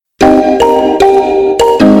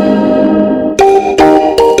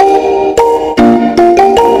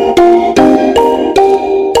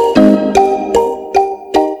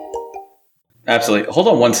absolutely. Hold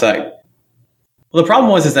on one sec. Well, the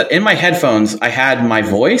problem is that in my headphones, I had my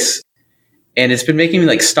voice, and it's been making me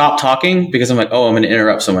like stop talking because I'm like, oh, I'm going to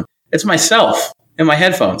interrupt someone. It's myself in my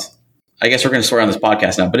headphones. I guess we're going to swear on this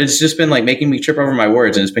podcast now, but it's just been like making me trip over my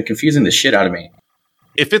words, and it's been confusing the shit out of me.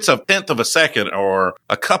 If it's a tenth of a second or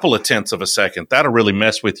a couple of tenths of a second, that'll really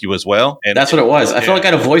mess with you as well. And that's what it was. I felt like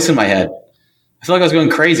I had a voice in my head. I feel like I was going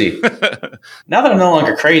crazy. Now that I'm no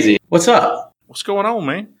longer crazy, what's up? What's going on,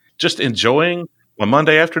 man? Just enjoying my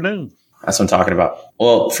Monday afternoon. That's what I'm talking about.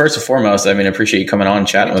 Well, first and foremost, I appreciate you coming on and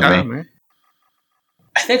chatting with me. Man.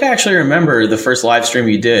 I think I actually remember the first live stream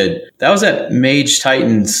you did. That was at Mage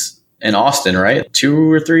Titans in Austin, right?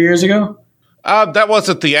 2 or 3 years ago? That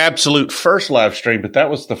wasn't the absolute first live stream, but that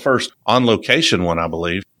was the first on-location one, I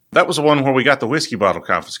believe. That was the one where we got the whiskey bottle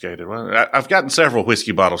confiscated. Well, I've gotten several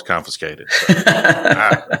whiskey bottles confiscated. So.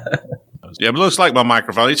 Yeah, but it looks like my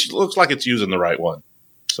microphone. It looks like it's using the right one.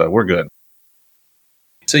 So we're good.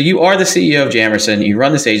 So you are the CEO of Jamerson. You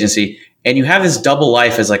run this agency, and you have this double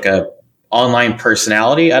life as like a online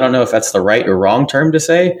personality. I don't know if that's the right or wrong term to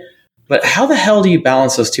say, but how the hell do you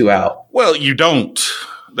balance those two out? Well, you don't.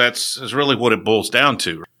 That's really what it boils down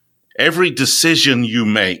to. Every decision you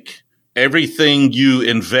make, everything you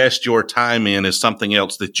invest your time in is something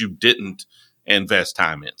else that you didn't invest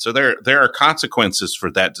time in. So there are consequences for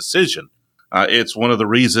that decision. It's one of the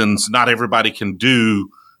reasons not everybody can do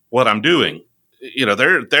what I'm doing. You know,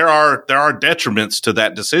 there are detriments to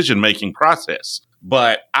that decision-making process.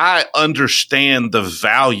 But I understand the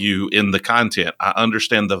value in the content. I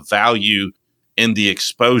understand the value in the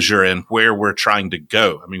exposure and where we're trying to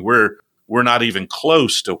go. I mean, we're not even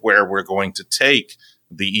close to where we're going to take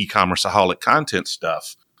the e-commerceaholic content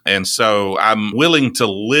stuff. And so I'm willing to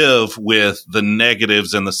live with the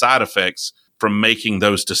negatives and the side effects from making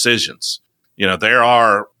those decisions. You know, there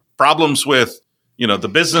are problems with, you know, the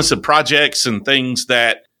business and projects and things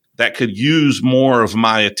that could use more of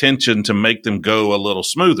my attention to make them go a little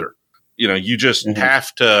smoother. You know, you just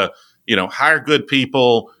have to, you know, hire good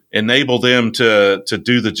people, enable them to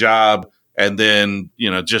do the job, and then,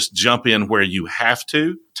 you know, just jump in where you have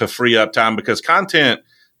to free up time, because content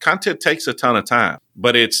takes a ton of time.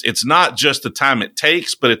 But it's not just the time it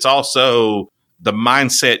takes, but it's also the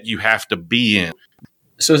mindset you have to be in.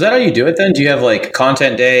 So is that how you do it then? Do you have like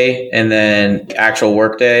content day and then actual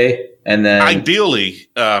work day? And then ideally,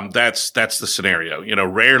 that's the scenario. You know,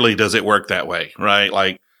 rarely does it work that way, right?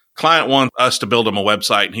 Like, client wants us to build him a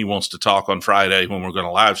website and he wants to talk on Friday when we're going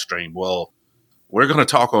to live stream. Well, we're going to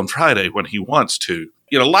talk on Friday when he wants to.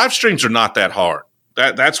 You know, live streams are not that hard.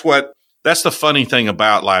 That's the funny thing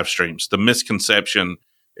about live streams. The misconception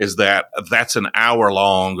is that that's an hour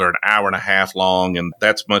long or an hour and a half long, and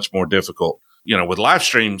that's much more difficult. You know, with live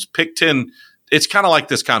streams, pick 10. It's kind of like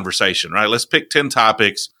this conversation, right? Let's pick 10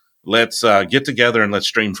 topics. Let's get together and let's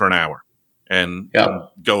stream for an hour and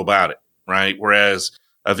go about it, right? Whereas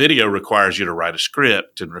a video requires you to write a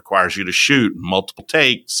script and requires you to shoot multiple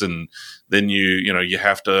takes, and then you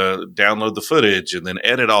have to download the footage and then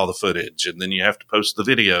edit all the footage, and then you have to post the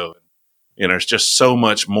video. You know, there's just so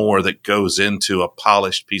much more that goes into a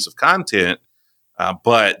polished piece of content,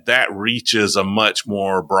 but that reaches a much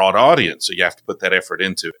more broad audience. So you have to put that effort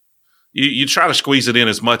into it. You try to squeeze it in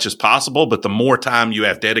as much as possible, but the more time you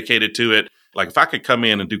have dedicated to it, like if I could come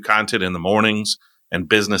in and do content in the mornings and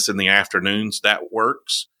business in the afternoons, that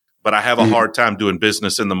works. But I have a hard time doing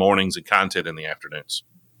business in the mornings and content in the afternoons.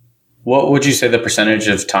 What would you say the percentage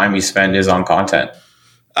of time you spend is on content?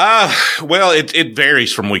 Well, it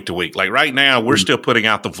varies from week to week. Like right now, we're still putting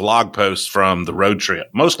out the vlog posts from the road trip,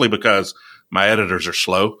 mostly because my editors are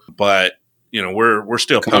slow. But, you know, we're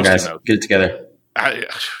still posting guys, those. Get it together.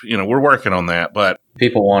 We're working on that, but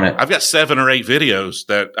people want it. I've got 7 or 8 videos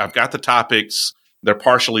that I've got the topics. They're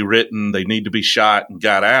partially written. They need to be shot and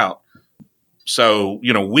got out. So,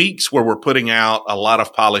 you know, weeks where we're putting out a lot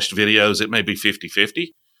of polished videos, it may be 50-50.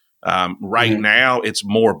 Right now, it's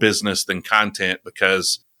more business than content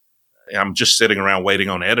because I'm just sitting around waiting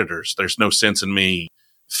on editors. There's no sense in me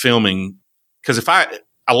filming, because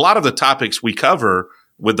a lot of the topics we cover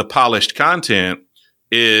with the polished content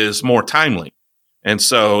is more timely. And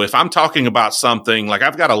so if I'm talking about something, like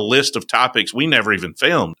I've got a list of topics we never even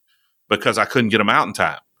filmed because I couldn't get them out in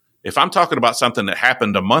time. If I'm talking about something that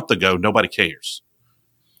happened a month ago, nobody cares.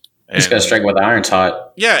 Just got to strike while the iron's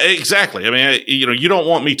hot. Yeah, exactly. I mean, you know, you don't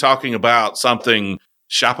want me talking about something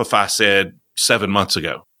Shopify said 7 months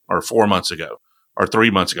ago or 4 months ago or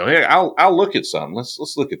 3 months ago. Hey, I'll look at some. Let's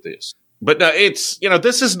look at this. But it's, you know,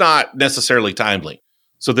 this is not necessarily timely.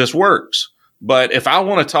 So this works. But if I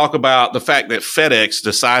want to talk about the fact that FedEx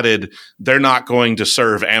decided they're not going to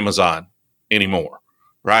serve Amazon anymore,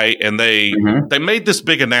 right? And they made this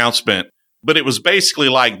big announcement, but it was basically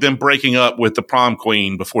like them breaking up with the prom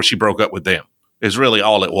queen before she broke up with them, is really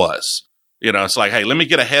all it was. It's like, hey, let me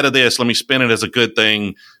get ahead of this. Let me spin it as a good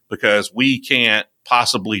thing because we can't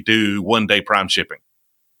possibly do 1-day prime shipping.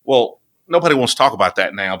 Well, nobody wants to talk about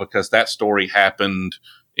that now because that story happened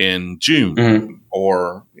in June,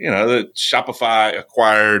 or, the Shopify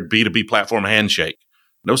acquired B2B platform Handshake.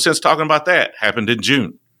 No sense talking about that. Happened in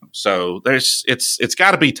June. So it's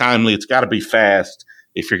got to be timely. It's got to be fast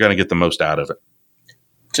if you're going to get the most out of it.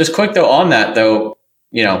 Just quick though on that though,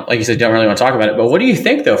 like you said, don't really want to talk about it, but what do you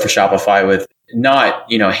think though for Shopify with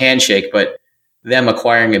not, Handshake, but them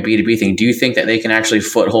acquiring a B2B thing? Do you think that they can actually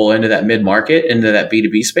foothold into that mid-market, into that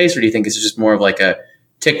B2B space? Or do you think it's just more of like a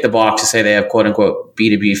tick the box to say they have quote unquote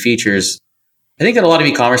B2B features? I think that a lot of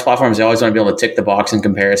e-commerce platforms, they always want to be able to tick the box in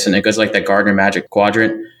comparison. It goes like that Gartner Magic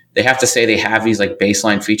Quadrant. They have to say they have these like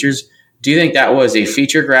baseline features. Do you think that was a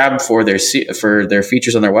feature grab for their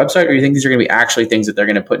features on their website, or do you think these are going to be actually things that they're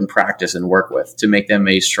going to put in practice and work with to make them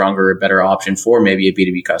a stronger, better option for maybe a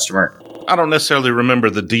B2B customer? I don't necessarily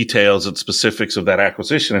remember the details and specifics of that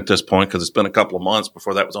acquisition at this point because it's been a couple of months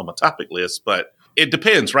before that was on my topic list, but it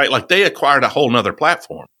depends, right? Like they acquired a whole nother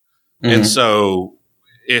platform. And so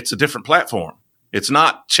it's a different platform. It's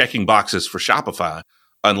not checking boxes for Shopify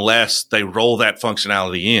unless they roll that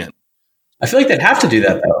functionality in. I feel like they'd have to do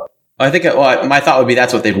that though. I think my thought would be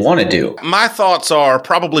that's what they'd want to do. My thoughts are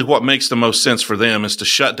probably what makes the most sense for them is to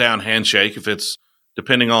shut down Handshake if it's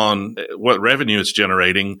depending on what revenue it's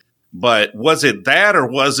generating. But was it that, or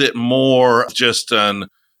was it more just an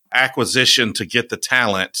acquisition to get the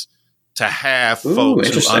talent to have folks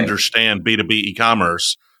who understand B2B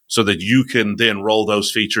e-commerce so that you can then roll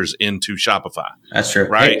those features into Shopify? That's true.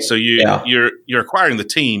 Right? Hey, so you're acquiring the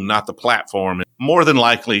team, not the platform. More than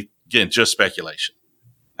likely, again, just speculation.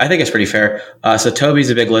 I think it's pretty fair. So Toby's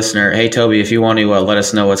a big listener. Hey, Toby, if you want to let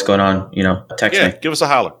us know what's going on, text me. Give us a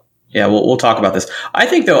holler. Yeah, we'll talk about this. I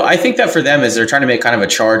think that for them is they're trying to make kind of a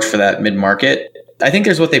charge for that mid-market. I think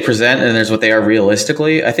there's what they present and there's what they are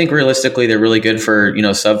realistically. I think realistically they're really good for,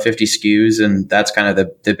 sub 50 SKUs, and that's kind of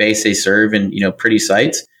the base they serve and, pretty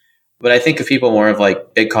sites. But I think of people more of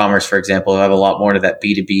like BigCommerce, for example, who have a lot more to that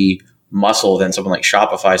B2B muscle than someone like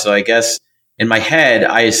Shopify. So I guess in my head,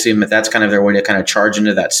 I assume that that's kind of their way to kind of charge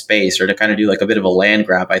into that space or to kind of do like a bit of a land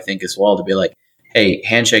grab, I think, as well, to be like, hey,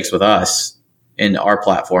 Handshake's with us in our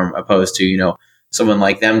platform, opposed to, someone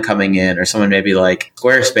like them coming in, or someone maybe like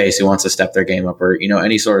Squarespace who wants to step their game up, or,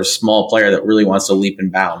 any sort of small player that really wants to leap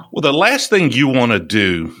and bound. Well, the last thing you want to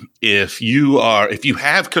do if you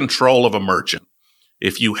have control of a merchant,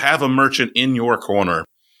 if you have a merchant in your corner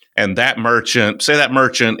and that merchant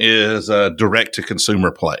is a direct to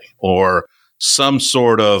consumer play or some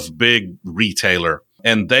sort of big retailer,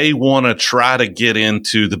 and they want to try to get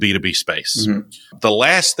into the B2B space. The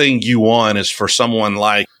last thing you want is for someone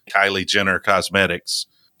like Kylie Jenner Cosmetics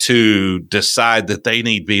to decide that they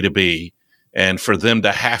need B2B and for them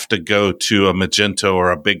to have to go to a Magento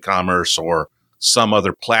or a BigCommerce or some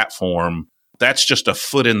other platform. That's just a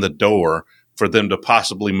foot in the door for them to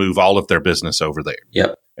possibly move all of their business over there.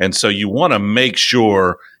 Yep. And so you want to make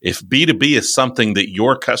sure if B2B is something that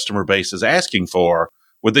your customer base is asking for,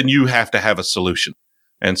 well, then you have to have a solution.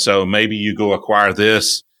 And so maybe you go acquire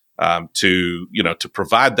this to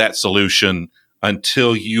provide that solution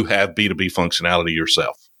until you have B2B functionality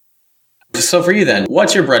yourself. So for you then,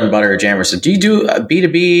 what's your bread and butter at Jamerson? Do you do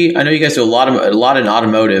B2B? I know you guys do a lot in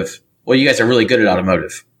automotive. Well, you guys are really good at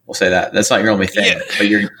automotive. We'll say that. That's not your only thing, but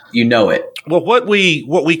you know it. Well, what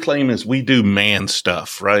we claim is we do man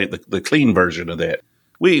stuff, right? The clean version of that.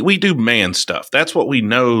 We do man stuff. That's what we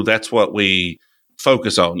know. That's what we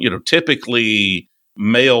focus on. Typically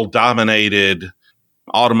male dominated.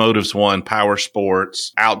 Automotive's one, power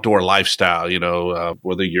sports, outdoor lifestyle,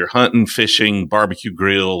 whether you're hunting, fishing, barbecue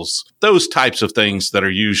grills, those types of things that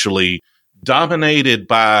are usually dominated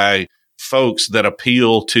by folks that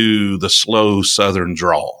appeal to the slow Southern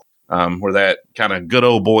drawl. We're that kind of good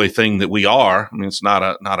old boy thing that we are. I mean, it's not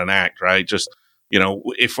an act, right? Just,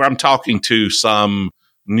 if I'm talking to some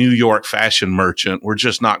New York fashion merchant, we're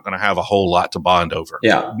just not going to have a whole lot to bond over.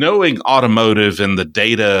 Yeah. Knowing automotive and the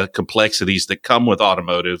data complexities that come with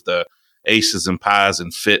automotive, the ACEs and PIs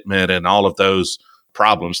and fitment and all of those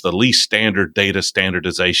problems, the least standard data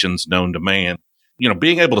standardizations known to man,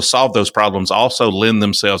 being able to solve those problems also lend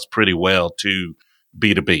themselves pretty well to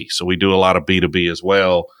B2B. So we do a lot of B2B as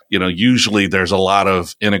well. Usually there's a lot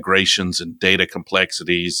of integrations and data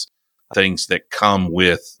complexities, things that come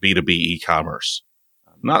with B2B e-commerce.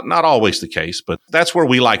 Not always the case, but that's where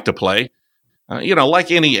we like to play.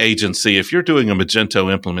 Like any agency, if you're doing a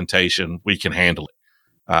Magento implementation, we can handle it.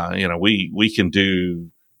 We can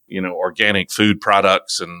do, organic food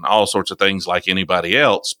products and all sorts of things like anybody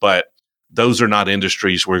else, but those are not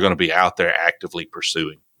industries we're going to be out there actively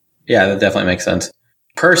pursuing. Yeah, that definitely makes sense.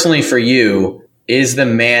 Personally, for you, is the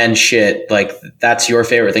man shit like that's your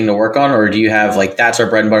favorite thing to work on, or do you have like that's our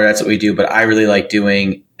bread and butter, that's what we do, but I really like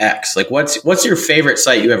doing X? Like, what's your favorite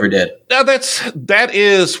site you ever did? Now that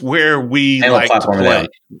is where we like to play,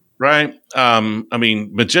 right?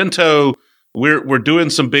 Magento, we're doing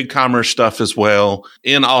some BigCommerce stuff as well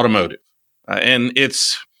in automotive, and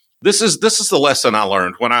this is the lesson I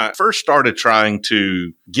learned when I first started trying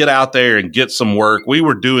to get out there and get some work. We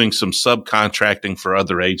were doing some subcontracting for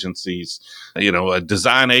other agencies, a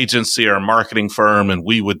design agency or a marketing firm, and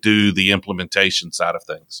we would do the implementation side of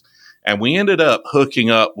things. And we ended up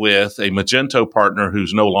hooking up with a Magento partner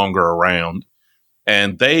who's no longer around,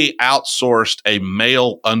 and they outsourced a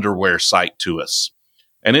male underwear site to us.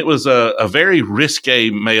 And it was a very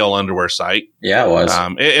risque male underwear site. Yeah, it was.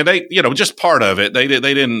 And they, just part of it. They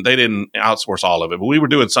didn't outsource all of it, but we were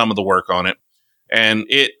doing some of the work on it. And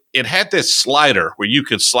it had this slider where you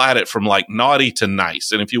could slide it from like naughty to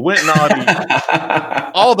nice. And if you went naughty,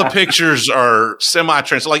 all the pictures are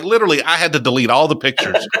semi-trans. Like literally, I had to delete all the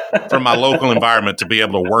pictures from my local environment to be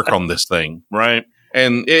able to work on this thing, right?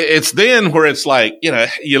 And it's then where it's like,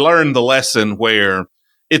 you learn the lesson where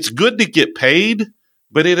it's good to get paid,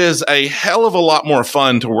 but it is a hell of a lot more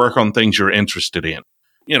fun to work on things you're interested in.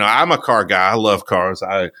 I'm a car guy. I love cars.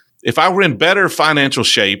 If I were in better financial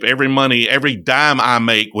shape, every dime I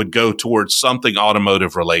make would go towards something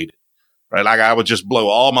automotive related, right? Like I would just blow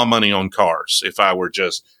all my money on cars if I were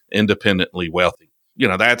just independently wealthy.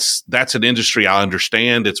 That's an industry I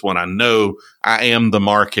understand. It's one I know. I am the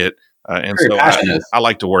market. And so I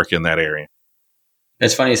like to work in that area.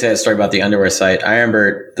 It's funny you say that story about the underwear site. I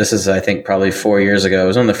remember this is, I think, probably 4 years ago. It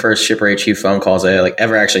was one of the first Shipper HQ phone calls I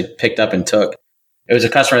ever actually picked up and took. It was a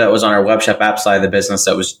customer that was on our web shop app side of the business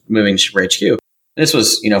that was moving to Shipper HQ. This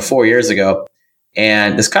was, 4 years ago.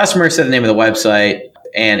 And this customer said the name of the website,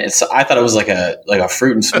 and I thought it was like a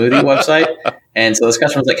fruit and smoothie website. And so this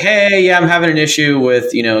customer was like, "Hey, yeah, I'm having an issue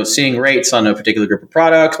with, seeing rates on a particular group of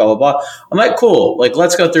products, blah, blah, blah." I'm like, "Cool. Like,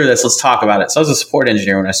 let's go through this. Let's talk about it." So I was a support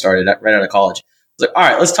engineer when I started right out of college. I was like, "All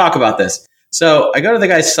right, let's talk about this." So I go to the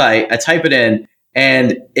guy's site, I type it in,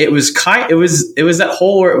 and it was that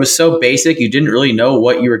whole where it was so basic, you didn't really know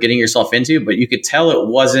what you were getting yourself into, but you could tell it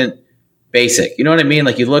wasn't basic. You know what I mean?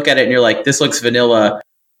 Like you look at it and you're like, this looks vanilla,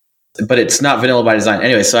 but it's not vanilla by design.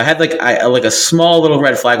 Anyway, so I had like a small little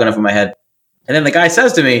red flag went up in my head. And then the guy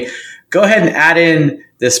says to me, "Go ahead and add in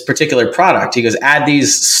this particular product." He goes, "Add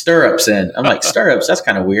these stirrups in." I'm like, "Stirrups? That's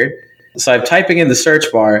kind of weird." So I'm typing in the search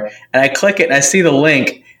bar and I click it and I see the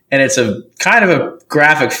link, and it's a kind of a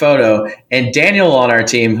graphic photo. And Daniel on our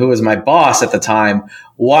team, who was my boss at the time,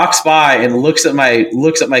 walks by and looks at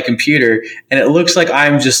my computer, and it looks like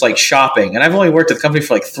I'm just like shopping. And I've only worked at the company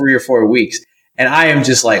for like 3 or 4 weeks, and I am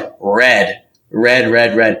just like red.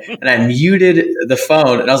 And I muted the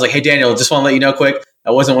phone and I was like, "Hey, Daniel, just want to let you know quick,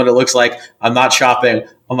 that wasn't what it looks like. I'm not shopping.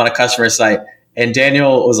 I'm on a customer site." And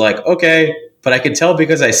Daniel was like, "Okay." But I could tell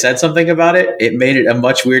because I said something about it, it made it a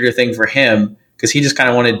much weirder thing for him because he just kind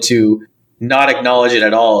of wanted to not acknowledge it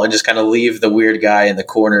at all and just kind of leave the weird guy in the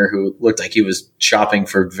corner who looked like he was shopping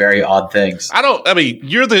for very odd things.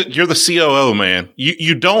 You're the COO, man.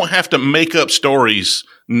 You don't have to make up stories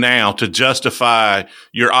now to justify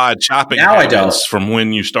your odd shopping habits from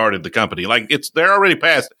when you started the company. Like they're already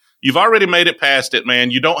past. You've already made it past it, man.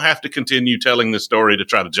 You don't have to continue telling this story to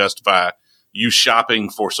try to justify you shopping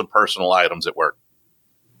for some personal items at work.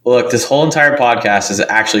 Look, this whole entire podcast is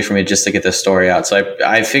actually for me just to get this story out. So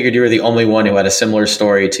I figured you were the only one who had a similar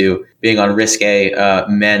story to being on risque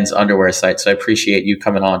men's underwear site. So I appreciate you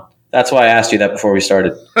coming on. That's why I asked you that before we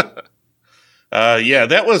started. Yeah,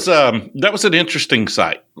 that was an interesting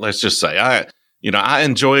site. Let's just say I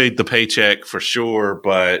enjoyed the paycheck for sure,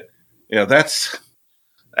 but that's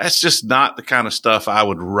just not the kind of stuff I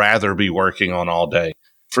would rather be working on all day.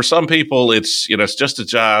 For some people, it's just a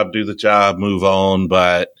job, do the job, move on.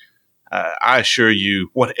 But I assure you,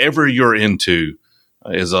 whatever you're into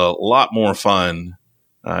is a lot more fun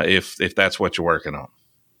if that's what you're working on.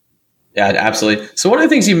 Yeah, absolutely. So one of the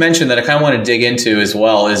things you mentioned that I kind of want to dig into as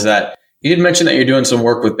well is that you did mention that you're doing some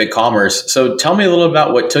work with BigCommerce. So tell me a little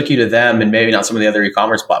about what took you to them and maybe not some of the other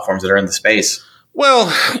e-commerce platforms that are in the space.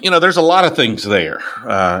 Well, there's a lot of things there.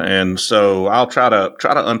 And so I'll try to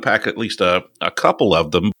unpack at least a couple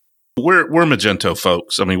of them. We're Magento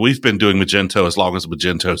folks. I mean, we've been doing Magento as long as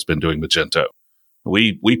Magento's been doing Magento.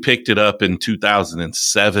 We picked it up in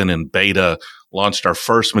 2007 in beta, launched our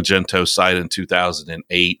first Magento site in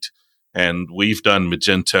 2008. And we've done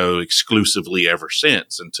Magento exclusively ever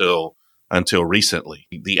since until recently.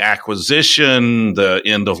 The acquisition, the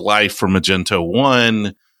end of life for Magento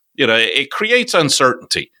 1, it creates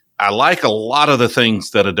uncertainty. I like a lot of the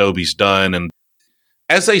things that Adobe's done. And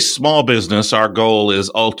as a small business, our goal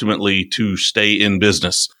is ultimately to stay in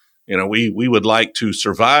business. We would like to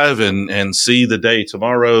survive and see the day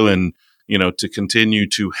tomorrow and, to continue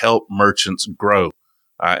to help merchants grow.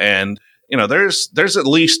 There's at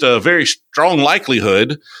least a very strong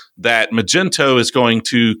likelihood that Magento is going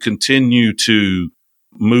to continue to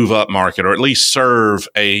move up market, or at least serve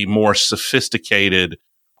a more sophisticated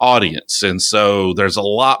audience. And so there's a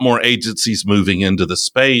lot more agencies moving into the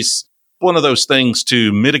space. One of those things,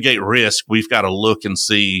 to mitigate risk, we've got to look and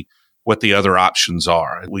see what the other options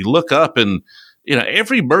are. We look up and,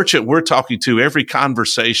 every merchant we're talking to, every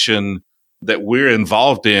conversation that we're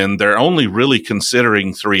involved in, they're only really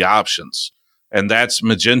considering three options. And that's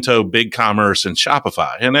Magento, BigCommerce, and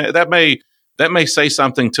Shopify. And that may say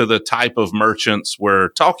something to the type of merchants we're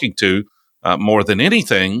talking to more than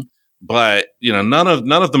anything. But, none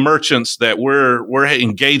of the merchants that we're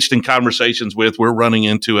engaged in conversations with, we're running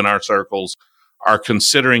into in our circles, are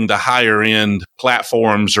considering the higher end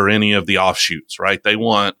platforms or any of the offshoots, right? They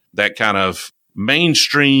want that kind of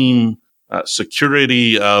mainstream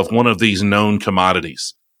security of one of these known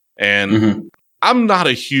commodities. And I'm not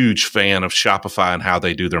a huge fan of Shopify and how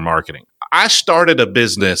they do their marketing. I started a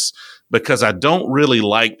business because I don't really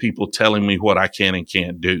like people telling me what I can and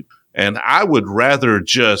can't do. And I would rather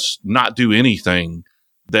just not do anything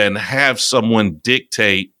than have someone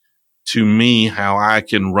dictate to me how I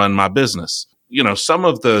can run my business. Some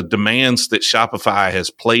of the demands that Shopify has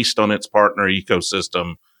placed on its partner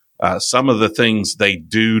ecosystem, some of the things they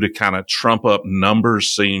do to kind of trump up numbers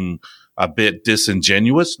seem a bit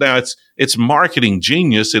disingenuous. Now, it's marketing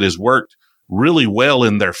genius. It has worked really well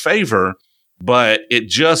in their favor, but it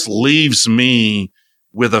just leaves me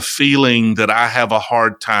with a feeling that I have a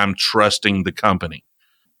hard time trusting the company.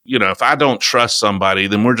 If I don't trust somebody,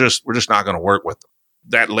 then we're just not going to work with them.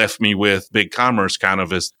 That left me with BigCommerce kind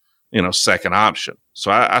of as, second option.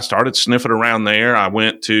 So I started sniffing around there. I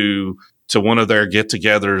went to one of their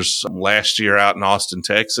get-togethers last year out in Austin,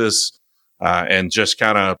 Texas, and just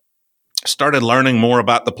kind of started learning more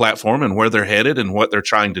about the platform and where they're headed and what they're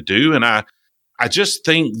trying to do. And I just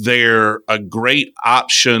think they're a great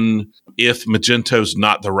option if Magento's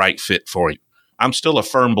not the right fit for you. I'm still a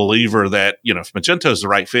firm believer that, if Magento's the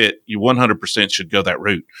right fit, you 100% should go that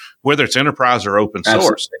route, whether it's enterprise or open source.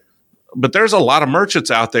 Absolutely. But there's a lot of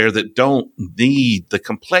merchants out there that don't need the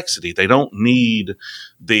complexity. They don't need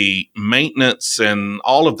the maintenance and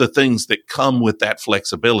all of the things that come with that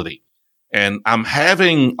flexibility. And I'm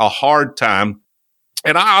having a hard time.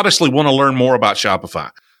 And I honestly want to learn more about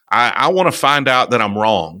Shopify. I want to find out that I'm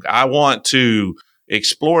wrong. I want to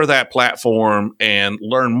explore that platform and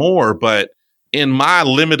learn more. But in my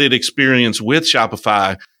limited experience with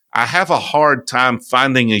Shopify, I have a hard time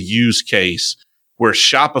finding a use case where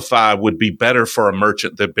Shopify would be better for a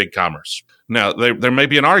merchant than BigCommerce. Now, there may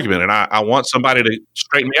be an argument, and I want somebody to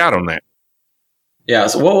straighten me out on that. Yeah.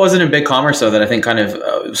 So what was it in BigCommerce, though, that I think kind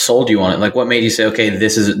of sold you on it? Like, what made you say, okay,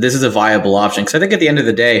 this is a viable option? Because I think at the end of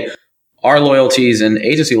the day, our loyalties and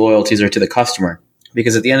agency loyalties are to the customer.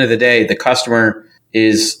 Because at the end of the day, the customer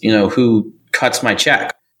is, who cuts my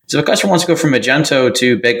check. So if a customer wants to go from Magento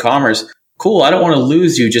to BigCommerce, cool. I don't want to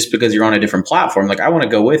lose you just because you're on a different platform. Like, I want to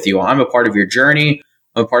go with you. I'm a part of your journey.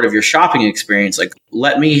 I'm a part of your shopping experience. Like,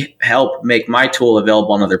 let me help make my tool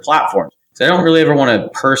available on other platforms. So I don't really ever want to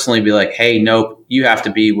personally be like, hey, nope, you have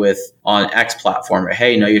to be on X platform, or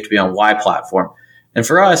hey, no, you have to be on Y platform. And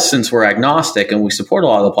for us, since we're agnostic and we support a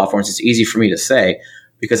lot of the platforms, it's easy for me to say,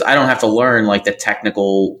 because I don't have to learn like the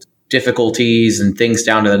technical difficulties and things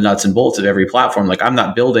down to the nuts and bolts of every platform. Like, I'm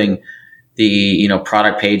not building the,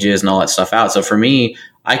 product pages and all that stuff out. So for me,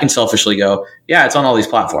 I can selfishly go, yeah, it's on all these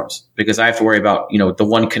platforms, because I have to worry about, the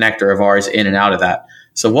one connector of ours in and out of that.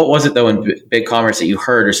 So what was it though in BigCommerce that you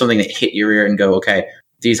heard, or something that hit your ear and go, okay,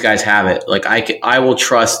 these guys have it. Like, I will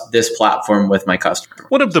trust this platform with my customer.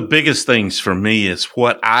 One of the biggest things for me is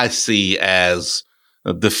what I see as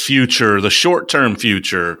the future, the short-term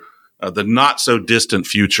future, the not so distant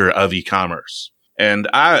future of e-commerce. And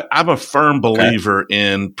I'm a firm believer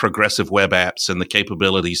in progressive web apps and the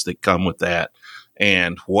capabilities that come with that,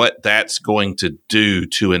 and what that's going to do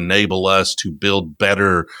to enable us to build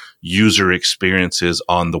better user experiences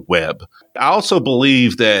on the web. I also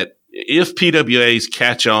believe that if PWAs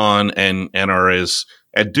catch on and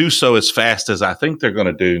do so as fast as I think they're going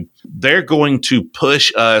to do, they're going to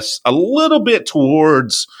push us a little bit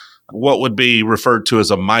towards what would be referred to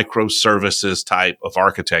as a microservices type of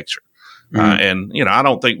architecture. And, I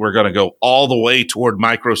don't think we're going to go all the way toward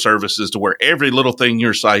microservices to where every little thing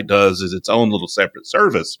your site does is its own little separate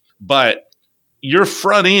service. But your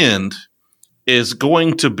front end is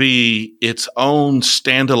going to be its own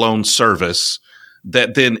standalone service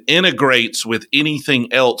that then integrates with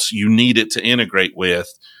anything else you need it to integrate with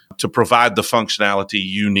to provide the functionality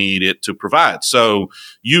you need it to provide. So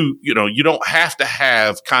you don't have to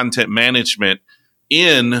have content management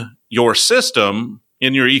in your system,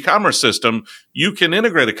 in your e-commerce system. You can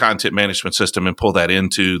integrate a content management system and pull that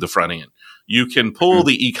into the front end. You can pull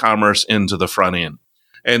the e-commerce into the front end.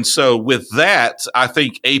 And so with that, I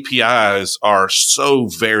think APIs are so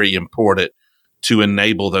very important to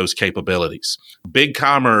enable those capabilities.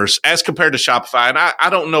 BigCommerce, as compared to Shopify, and I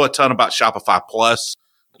don't know a ton about Shopify Plus,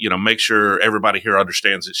 make sure everybody here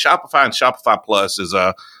understands that Shopify and Shopify Plus is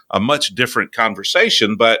a much different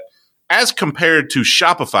conversation. But as compared to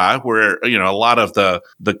Shopify, where, a lot of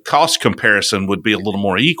the cost comparison would be a little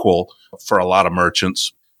more equal for a lot of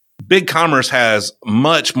merchants, BigCommerce has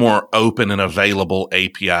much more open and available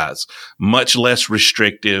APIs, much less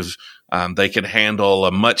restrictive. They can handle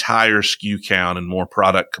a much higher SKU count and more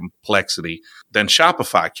product complexity than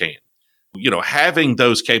Shopify can. Having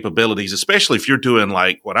those capabilities, especially if you're doing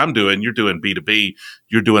like what I'm doing, you're doing B2B,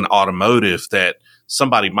 you're doing automotive, that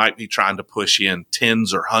somebody might be trying to push in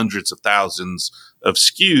tens or hundreds of thousands of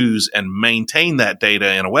SKUs and maintain that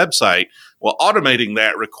data in a website. Well, automating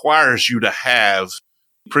that requires you to have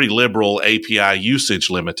pretty liberal API usage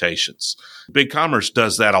limitations. BigCommerce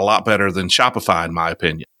does that a lot better than Shopify, in my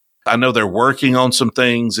opinion. I know they're working on some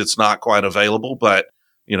things. It's not quite available, but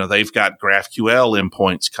they've got GraphQL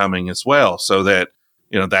endpoints coming as well, so that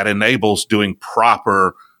that enables doing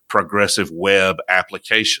proper progressive web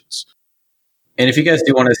applications. And if you guys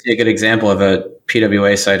do want to see a good example of a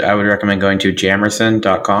PWA site, I would recommend going to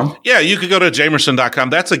Jamerson.com. Yeah, you could go to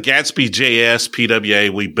Jamerson.com. That's a Gatsby.js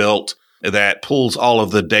PWA we built that pulls all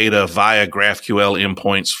of the data via GraphQL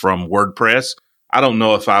endpoints from WordPress. I don't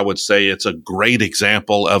know if I would say it's a great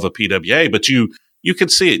example of a PWA, but you can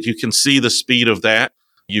see it. You can see the speed of that.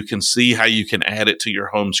 You can see how you can add it to your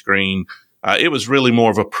home screen. It was really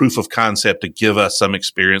more of a proof of concept to give us some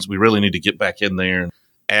experience. We really need to get back in there and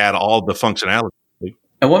add all the functionality.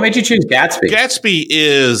 And what made you choose Gatsby? Gatsby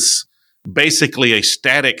is basically a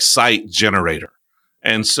static site generator.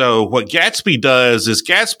 And so what Gatsby does is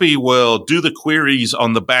Gatsby will do the queries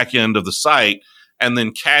on the back end of the site and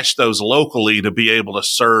then cache those locally to be able to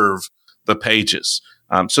serve the pages.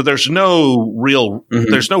 So there's no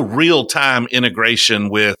real time integration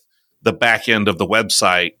with the back end of the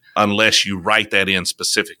website unless you write that in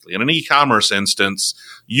specifically. In an e-commerce instance,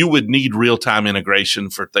 you would need real time integration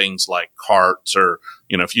for things like carts, or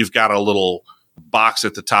if you've got a little box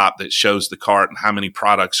at the top that shows the cart and how many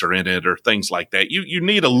products are in it, or things like that. You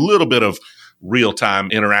need a little bit of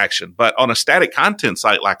real-time interaction. But on a static content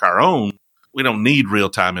site like our own, we don't need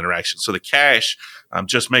real-time interaction. So the cache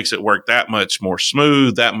just makes it work that much more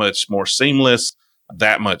smooth, that much more seamless,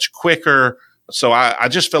 that much quicker. So I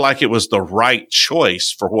just feel like it was the right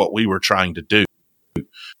choice for what we were trying to do.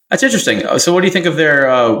 That's interesting. So what do you think of their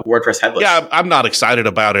WordPress headless? Yeah, I'm not excited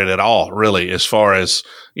about it at all, really, as far as,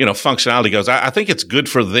 functionality goes. I think it's good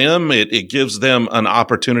for them. It gives them an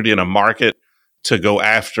opportunity in a market to go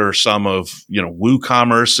after some of,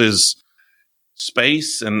 WooCommerce's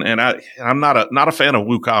space. And I'm not a fan of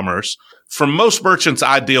WooCommerce. For most merchants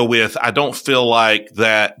I deal with, I don't feel like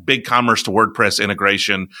that BigCommerce to WordPress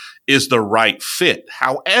integration is the right fit.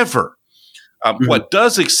 However, what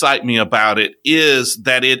does excite me about it is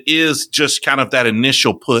that it is just kind of that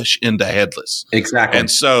initial push into headless. Exactly. And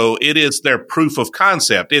so it is their proof of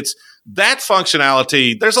concept. It's that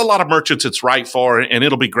functionality. There's a lot of merchants it's right for, and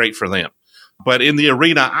it'll be great for them. But in the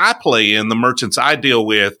arena I play in, the merchants I deal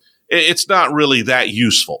with, it's not really that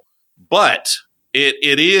useful. But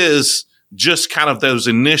it is just kind of those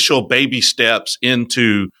initial baby steps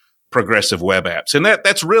into progressive web apps. And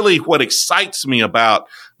that's really what excites me about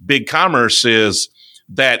BigCommerce, is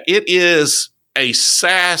that it is a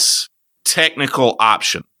SaaS technical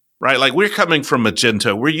option, right? Like, we're coming from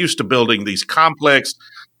Magento. We're used to building these complex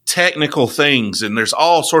technical things, and there's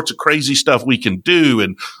all sorts of crazy stuff we can do,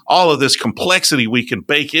 and all of this complexity we can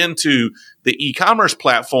bake into the e-commerce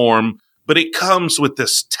platform, but it comes with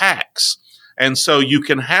this tax. And so you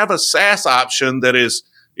can have a SaaS option that is,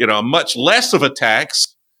 much less of a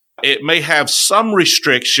tax. It may have some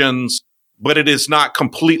restrictions, but it is not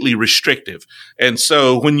completely restrictive. And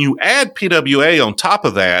so when you add PWA on top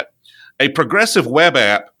of that, a progressive web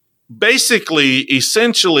app basically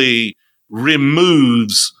essentially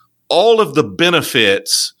removes all of the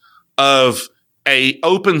benefits of a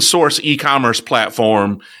open source e-commerce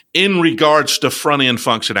platform in regards to front end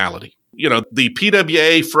functionality. The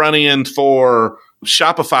PWA front end for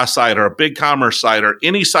Shopify site or a BigCommerce site or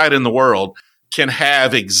any site in the world can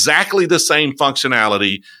have exactly the same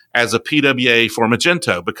functionality as a PWA for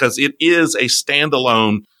Magento because it is a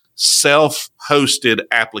standalone self-hosted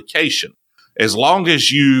application. As long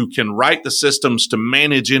as you can write the systems to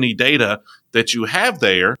manage any data that you have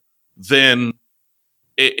there, then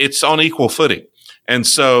it's on equal footing. And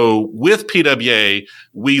so with PWA,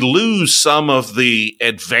 we lose some of the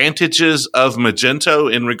advantages of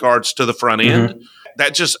Magento in regards to the front end. Mm-hmm.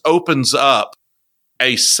 That just opens up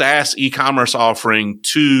a SaaS e-commerce offering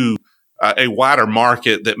to a wider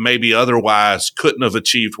market that maybe otherwise couldn't have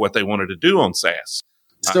achieved what they wanted to do on SaaS.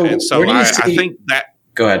 So I think that.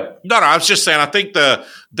 Go ahead. No, I was just saying, I think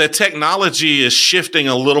the technology is shifting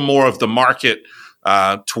a little more of the market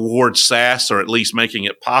towards SaaS, or at least making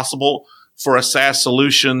it possible for a SaaS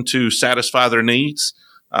solution to satisfy their needs,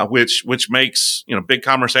 which makes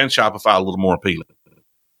BigCommerce and Shopify a little more appealing.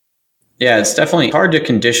 Yeah, it's definitely hard to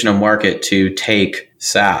condition a market to take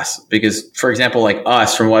SaaS because, for example, like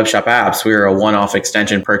us from Webshop Apps, we were a one-off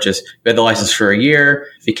extension purchase. We had the license for a year.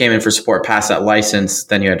 If you came in for support past that license,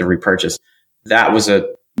 then you had to repurchase. That was a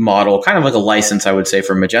model, kind of like a license, I would say,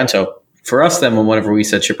 for Magento. For us, then, whenever we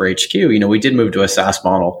said Shipper HQ, we did move to a SaaS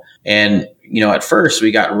model. And, at first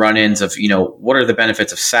we got run-ins of, what are the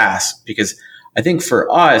benefits of SaaS? Because I think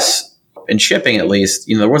for us, in shipping at least,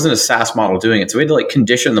 there wasn't a SaaS model doing it. So we had to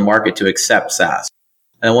condition the market to accept SaaS.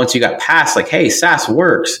 And then once you got past hey, SaaS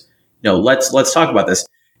works, let's talk about this.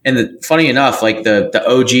 And funny enough, the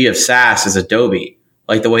OG of SaaS is Adobe,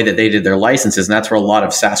 the way that they did their licenses. And that's where a lot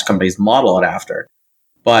of SaaS companies model it after.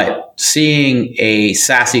 But seeing a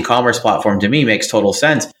SaaS e-commerce platform to me makes total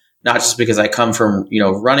sense, not just because I come from,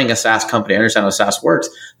 running a SaaS company, I understand how SaaS works.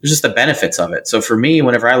 There's just the benefits of it. So for me,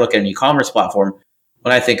 whenever I look at an e-commerce platform,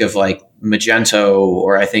 when I think of Magento,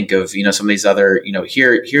 or I think of, some of these other,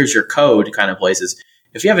 here's your code kind of places.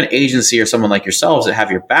 If you have an agency or someone like yourselves that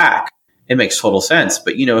have your back, it makes total sense.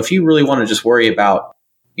 But, if you really want to just worry about,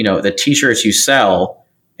 the t-shirts you sell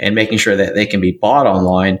and making sure that they can be bought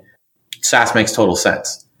online, SaaS makes total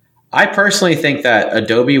sense. I personally think that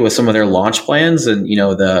Adobe, with some of their launch plans and,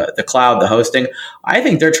 the cloud, the hosting, I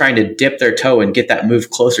think they're trying to dip their toe and get that move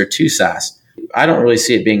closer to SaaS. I don't really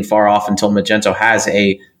see it being far off until Magento has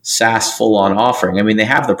a SaaS full-on offering. I mean, they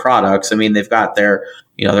have the products. I mean, they've got their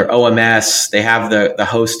OMS, they have the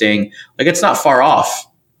hosting. It's not far off,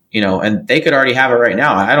 and they could already have it right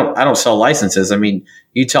now. I don't sell licenses. I mean,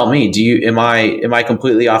 you tell me, am I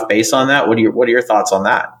completely off base on that? What are your thoughts on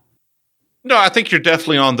that? No, I think you're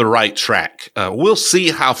definitely on the right track. We'll see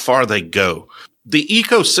how far they go. The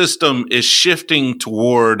ecosystem is shifting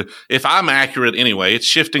toward, if I'm accurate anyway, it's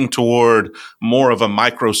shifting toward more of a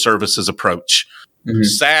microservices approach. Mm-hmm.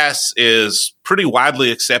 SaaS is pretty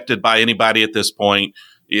widely accepted by anybody at this point.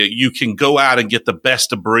 You can go out and get the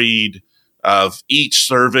best of breed of each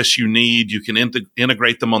service you need. You can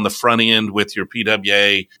integrate them on the front end with your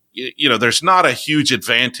PWA. There's not a huge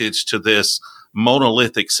advantage to this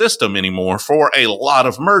monolithic system anymore for a lot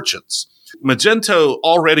of merchants. Magento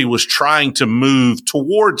already was trying to move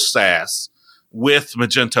towards SaaS with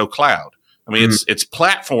Magento Cloud. I mean, it's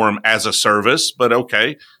platform as a service, but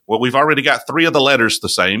okay. Well, we've already got 3 of the letters the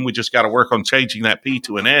same. We just got to work on changing that P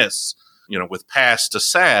to an S, with PaaS to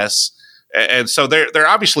SaaS. And so they're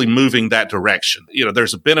obviously moving that direction.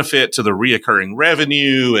 There's a benefit to the reoccurring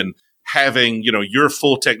revenue and having, your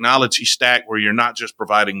full technology stack where you're not just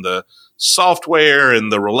providing the software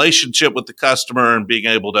and the relationship with the customer and being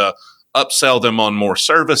able to upsell them on more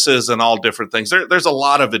services and all different things. There's a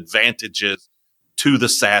lot of advantages to the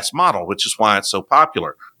SaaS model, which is why it's so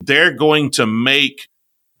popular. They're going to make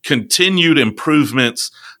continued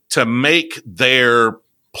improvements to make their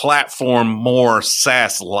platform more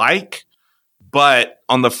SaaS-like. But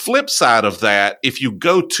on the flip side of that, if you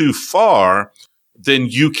go too far, then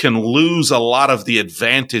you can lose a lot of the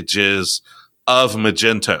advantages of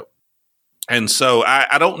Magento. And so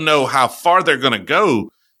I don't know how far they're going to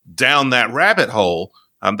go down that rabbit hole.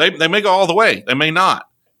 They may go all the way. They may not.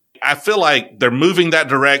 I feel like they're moving that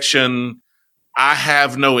direction. I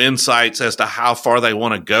have no insights as to how far they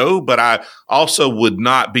want to go, but I also would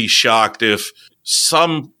not be shocked if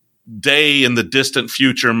some day in the distant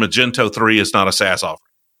future, Magento 3 is not a SaaS offering.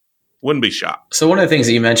 Wouldn't be shocked. So one of the things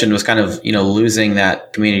that you mentioned was kind of, losing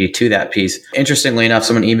that community to that piece. Interestingly enough,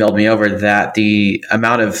 someone emailed me over that the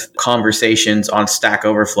amount of conversations on Stack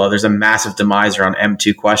Overflow, there's a massive demise around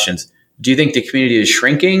M2 questions. Do you think the community is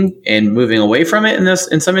shrinking and moving away from it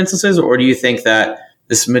in some instances? Or do you think that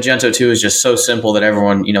this Magento 2 is just so simple that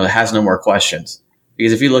everyone, has no more questions?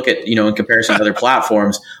 Because if you look at, in comparison to other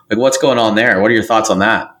platforms, like what's going on there? What are your thoughts on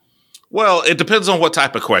that? Well, it depends on what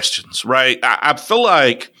type of questions, right? I feel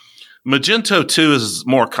like Magento 2 is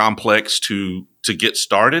more complex to get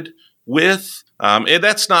started with. And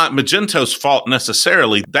that's not Magento's fault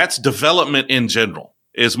necessarily. That's development in general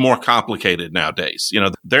is more complicated nowadays.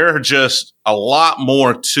 There are just a lot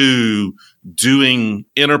more to doing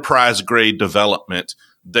enterprise grade development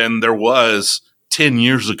than there was 10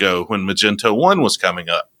 years ago when Magento 1 was coming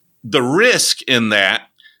up. The risk in that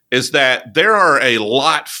is that there are a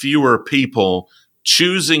lot fewer people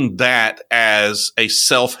choosing that as a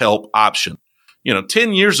self-help option.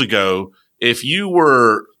 10 years ago, if you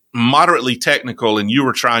were moderately technical and you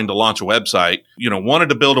were trying to launch a website, wanted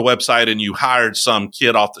to build a website and you hired some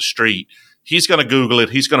kid off the street, he's going to Google it.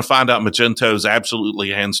 He's going to find out Magento is absolutely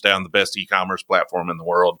hands down the best e-commerce platform in the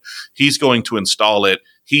world. He's going to install it.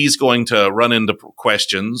 He's going to run into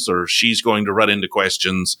questions, or she's going to run into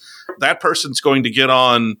questions. That person's going to get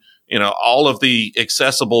on, all of the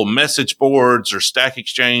accessible message boards or Stack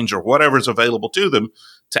Exchange or whatever's available to them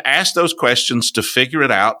to ask those questions, to figure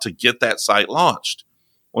it out, to get that site launched.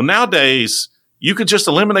 Well, nowadays, you could just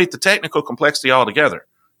eliminate the technical complexity altogether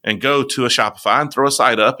and go to a Shopify and throw a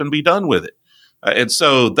site up and be done with it. And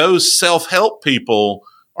so those self-help people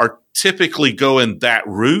are typically going that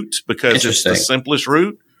route because it's the simplest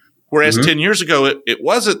route. Whereas 10 years ago, it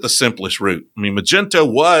wasn't the simplest route. I mean, Magento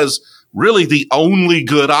was really the only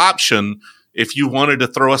good option if you wanted to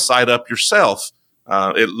throw a site up yourself.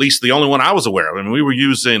 At least the only one I was aware of. I mean, we were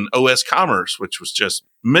using OS Commerce, which was just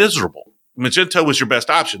miserable. Magento was your best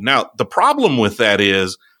option. Now, the problem with that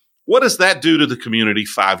is, what does that do to the community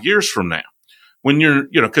 5 years from now? When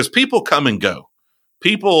because people come and go.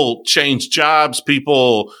 People change jobs.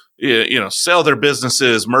 People, sell their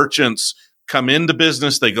businesses. Merchants come into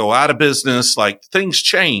business. They go out of business. Like, things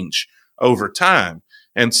change over time.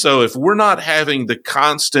 And so if we're not having the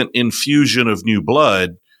constant infusion of new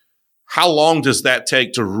blood, how long does that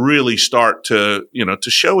take to really start to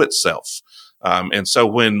show itself? And so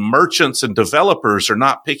when merchants and developers are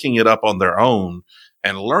not picking it up on their own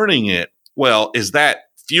and learning it, well, is that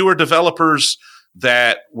fewer developers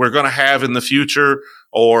that we're going to have in the future?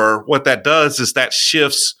 Or what that does is that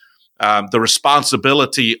shifts the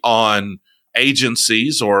responsibility on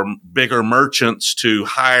agencies or bigger merchants to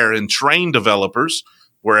hire and train developers,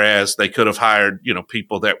 whereas they could have hired,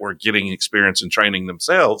 people that were getting experience and training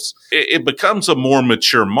themselves. It becomes a more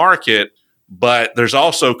mature market, but there's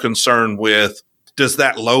also concern with, does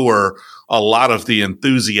that lower a lot of the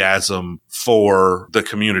enthusiasm for the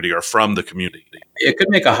community or from the community? It could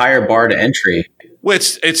make a higher bar to entry.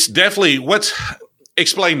 Which it's definitely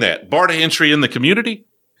explain that bar to entry in the community.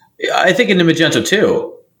 I think in the Magento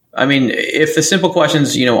too. I mean, if the simple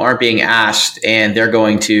questions, aren't being asked and they're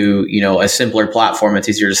going to, a simpler platform, it's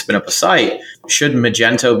easier to spin up a site. Should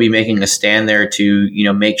Magento be making a stand there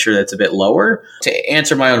to, make sure that's a bit lower? To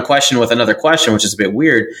answer my own question with another question, which is a bit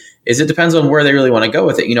weird, is it depends on where they really want to go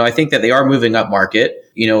with it. I think that they are moving up market.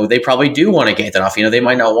 They probably do want to gate that off. They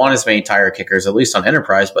might not want as many tire kickers, at least on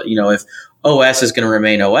enterprise. But, if OS is going to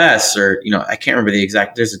remain OS, or, I can't remember the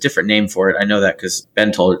exact, there's a different name for it. I know that because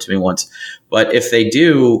Ben told it to me once. But if they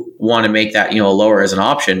do want to make that, lower as an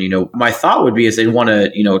option, my thought would be is they want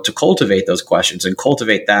to, to cultivate those questions and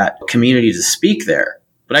cultivate that community to speak there.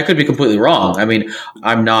 But I could be completely wrong. I mean,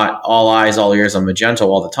 I'm not all eyes, all ears on Magento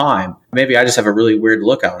all the time. Maybe I just have a really weird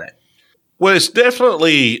look on it. Well, it's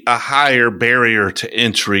definitely a higher barrier to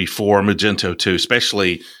entry for Magento 2,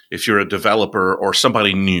 especially if you're a developer or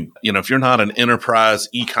somebody new. If you're not an enterprise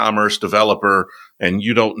e-commerce developer and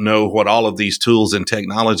you don't know what all of these tools and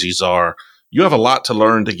technologies are, you have a lot to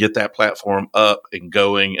learn to get that platform up and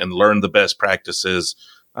going and learn the best practices,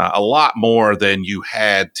 a lot more than you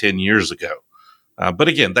had 10 years ago. But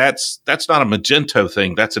again, that's not a Magento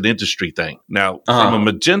thing. That's an industry thing. Now, from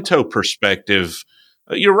a Magento perspective,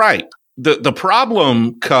 you're right. The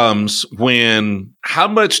problem comes when how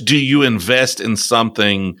much do you invest in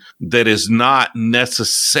something that is not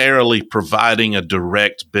necessarily providing a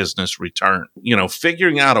direct business return?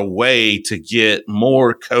 Figuring out a way to get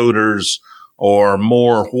more coders or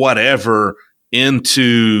more whatever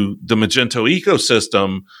into the Magento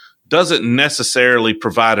ecosystem doesn't necessarily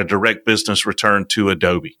provide a direct business return to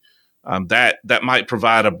Adobe. That might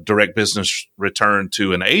provide a direct business return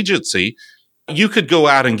to an agency. You could go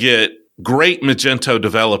out and get great Magento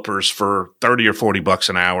developers for $30 or $40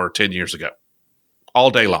 an hour 10 years ago,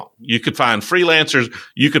 all day long. You could find freelancers.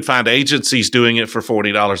 You could find agencies doing it for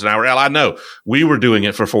 $40 an hour. Hell, I know we were doing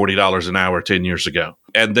it for $40 an hour 10 years ago.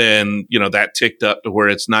 And then, that ticked up to where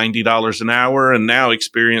it's $90 an hour. And now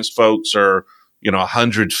experienced folks are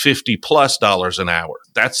 $150+ an hour.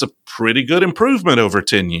 That's a pretty good improvement over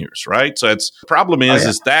 10 years, right? So the problem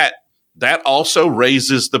is that also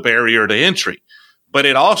raises the barrier to entry, but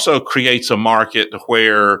it also creates a market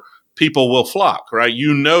where people will flock, right?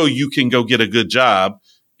 You can go get a good job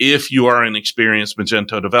if you are an experienced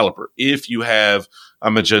Magento developer. If you have a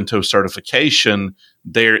Magento certification,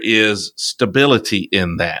 there is stability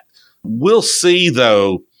in that. We'll see,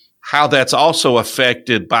 though, how that's also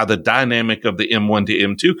affected by the dynamic of the M1 to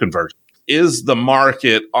M2 conversion. Is the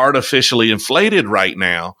market artificially inflated right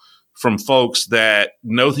now from folks that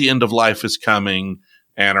know the end of life is coming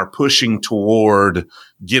and are pushing toward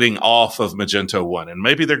getting off of Magento 1? And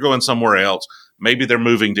maybe they're going somewhere else. Maybe they're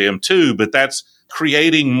moving to M2, but that's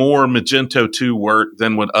creating more Magento 2 work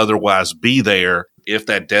than would otherwise be there if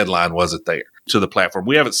that deadline wasn't there to the platform.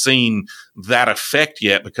 We haven't seen that effect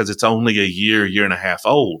yet because it's only a year and a half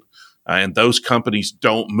old. And those companies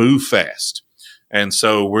don't move fast. And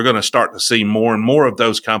so we're going to start to see more and more of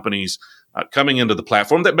those companies coming into the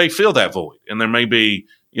platform that may fill that void. And there may be,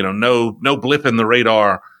 no blip in the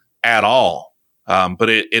radar at all. But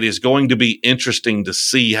it is going to be interesting to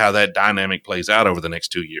see how that dynamic plays out over the next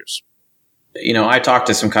 2 years. I talked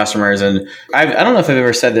to some customers, and I don't know if I've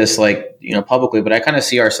ever said this publicly, but I kind of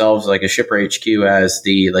see ourselves like a Shipper HQ as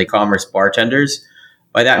the commerce bartenders.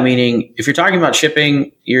 By that meaning, if you're talking about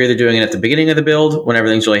shipping, you're either doing it at the beginning of the build when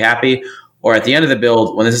everything's really happy, or at the end of the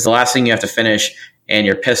build when this is the last thing you have to finish and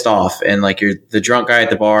you're pissed off and you're the drunk guy at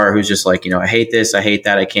the bar who's just I hate this, I hate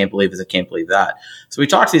that, I can't believe this, I can't believe that. So we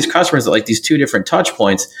talk to these customers at these two different touch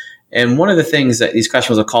points. And one of the things that these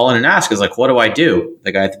customers will call in and ask is what do I do?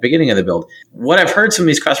 The guy at the beginning of the build. What I've heard some of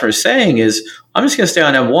these customers saying is, I'm just going to stay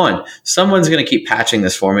on M1. Someone's going to keep patching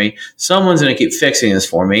this for me. Someone's going to keep fixing this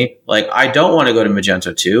for me. I don't want to go to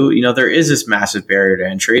Magento 2. There is this massive barrier to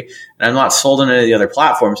entry, and I'm not sold on any of the other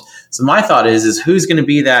platforms. So my thought is who's going to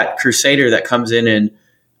be that crusader that comes in and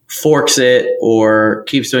forks it or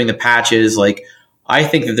keeps doing the patches? I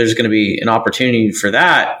think that there's going to be an opportunity for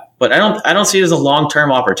that. But I don't see it as a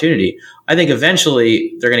long-term opportunity. I think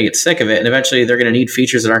eventually they're going to get sick of it, and eventually they're going to need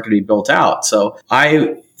features that aren't going to be built out. So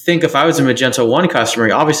I think if I was a Magento 1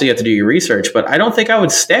 customer, obviously you have to do your research, but I don't think I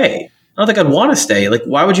would stay. I don't think I'd want to stay.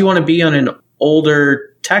 Why would you want to be on an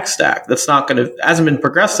older tech stack that's hasn't been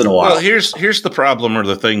progressed in a while? Well, here's the problem or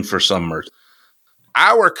the thing for some merchants.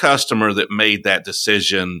 Our customer that made that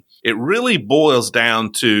decision, it really boils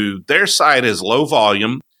down to their site is low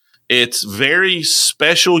volume. It's very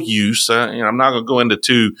special use. I'm not going to go into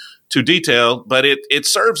too detailed, but it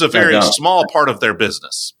serves a very small part of their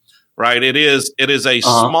business, right? It is a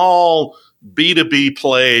small B2B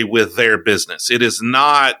play with their business. It is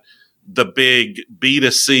not the big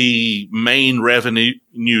B2C main revenue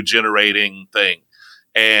generating thing.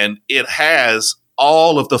 And it has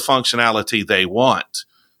all of the functionality they want.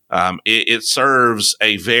 It serves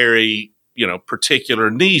a very, particular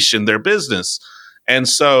niche in their business. And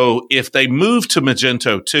so if they move to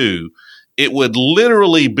Magento 2, it would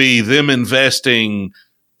literally be them investing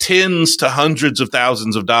tens to hundreds of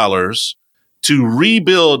thousands of dollars to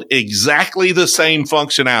rebuild exactly the same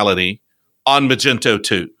functionality on Magento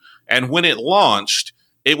 2. And when it launched,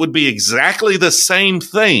 it would be exactly the same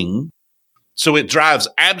thing. So it drives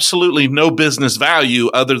absolutely no business value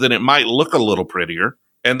other than it might look a little prettier.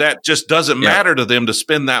 And that just doesn't matter to them to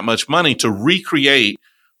spend that much money to recreate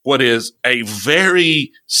what is a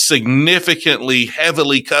very significantly,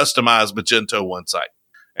 heavily customized Magento 1 site.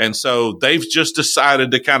 And so they've just decided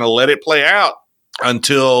to kind of let it play out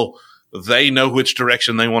until they know which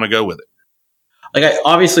direction they want to go with it.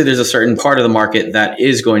 Obviously, there's a certain part of the market that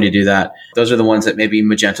is going to do that. Those are the ones that maybe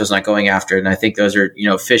Magento's not going after. And I think those are,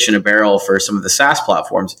 fish in a barrel for some of the SaaS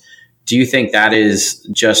platforms. Do you think that is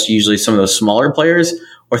just usually some of those smaller players?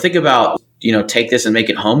 Or think about take this and make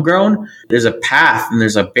it homegrown. There's a path and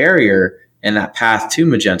there's a barrier in that path to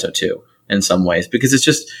Magento 2 in some ways, because it's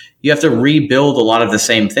just, you have to rebuild a lot of the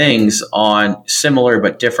same things on similar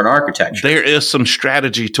but different architecture. There is some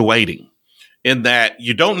strategy to waiting in that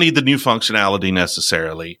you don't need the new functionality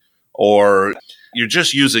necessarily, or you're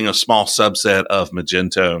just using a small subset of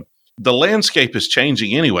Magento. The landscape is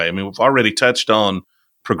changing anyway. I mean, we've already touched on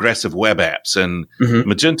progressive web apps and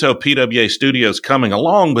Magento PWA Studio is coming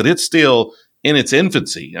along, but it's still in its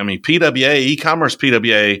infancy. I mean, PWA, e-commerce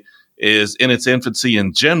PWA is in its infancy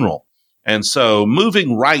in general. And so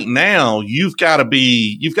moving right now, you've got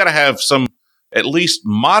to have some at least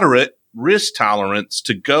moderate risk tolerance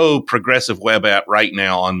to go progressive web app right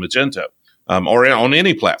now on Magento, or on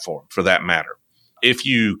any platform for that matter. If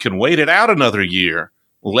you can wait it out another year,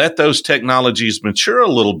 let those technologies mature a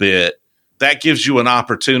little bit, that gives you an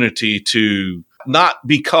opportunity to not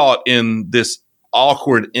be caught in this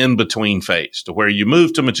awkward in between phase to where you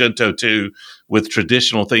move to Magento 2 with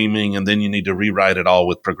traditional theming, and then you need to rewrite it all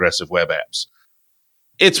with progressive web apps.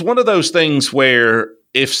 It's one of those things where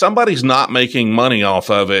if somebody's not making money off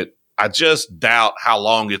of it, I just doubt how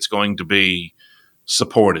long it's going to be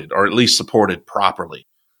supported, or at least supported properly.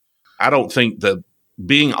 I don't think that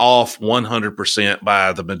being off 100%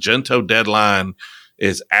 by the Magento deadline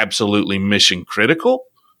is absolutely mission critical.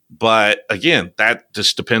 But again, that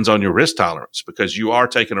just depends on your risk tolerance, because you are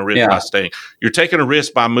taking a risk by staying. You're taking a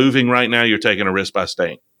risk by moving right now. You're taking a risk by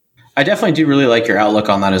staying. I definitely do really like your outlook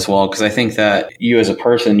on that as well, because I think that you as a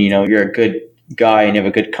person, you're a good guy and you have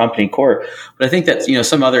a good company core. But I think that,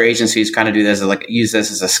 some other agencies kind of do this, use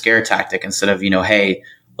this as a scare tactic instead of, hey,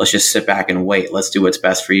 let's just sit back and wait. Let's do what's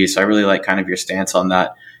best for you. So I really like kind of your stance on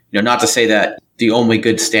that. Not to say that the only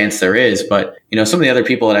good stance there is, but, some of the other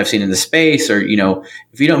people that I've seen in the space or,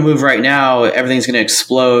 if you don't move right now, everything's going to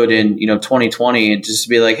explode in, 2020, and just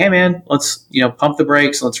be like, hey man, let's, pump the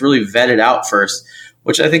brakes. Let's really vet it out first,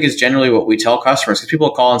 which I think is generally what we tell customers, because people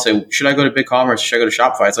call and say, should I go to BigCommerce? Should I go to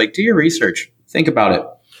Shopify? It's like, do your research. Think about it.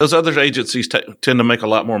 Those other agencies tend to make a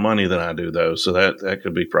lot more money than I do, though. So that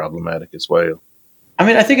could be problematic as well. I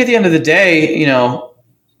mean, I think at the end of the day,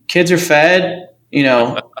 kids are fed. You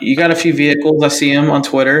got a few vehicles. I see them on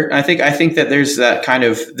Twitter. I think that there's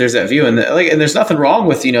that view, and there's nothing wrong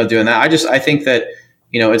with doing that. I think that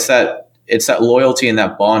it's that loyalty and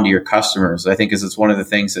that bond to your customers. I think it's one of the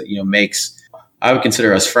things that makes, I would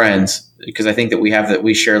consider us friends, because I think that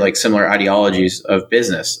we share like similar ideologies of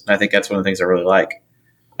business. And I think that's one of the things I really like.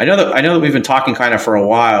 I know that we've been talking kind of for a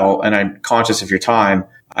while, and I'm conscious of your time.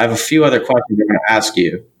 I have a few other questions I'm going to ask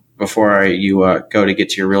you before you go to get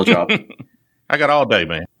to your real job. I got all day,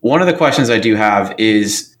 man. One of the questions I do have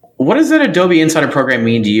is, what does that Adobe Insider program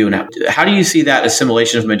mean to you? And how do you see that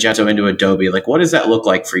assimilation of Magento into Adobe? Like, what does that look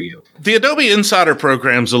like for you? The Adobe Insider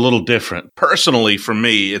program's a little different. Personally, for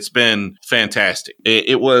me, it's been fantastic.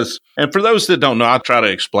 It was, and for those that don't know, I'll try to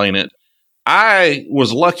explain it. I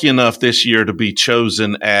was lucky enough this year to be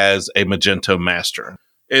chosen as a Magento master.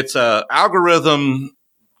 It's a algorithm,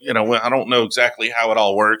 I don't know exactly how it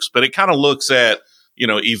all works, but it kind of looks at,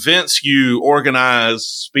 events you organize,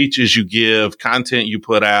 speeches you give, content you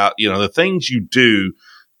put out, the things you do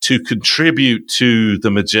to contribute to the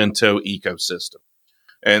Magento ecosystem.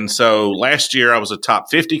 And so last year I was a top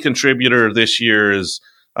 50 contributor. This year is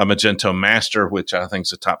a Magento master, which I think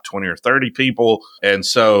is a top 20 or 30 people. And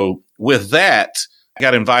so with that, I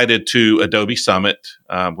got invited to Adobe Summit,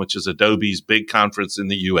 which is Adobe's big conference in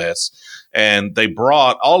the US. And they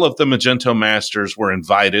brought all of the Magento masters were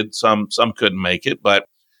invited. Some couldn't make it, but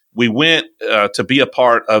we went to be a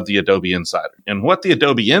part of the Adobe Insider. And what the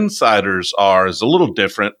Adobe Insiders are is a little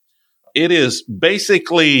different. It is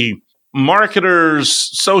basically marketers,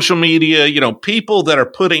 social media, people that are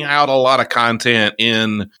putting out a lot of content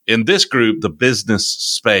in this group, the business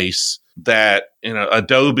space, that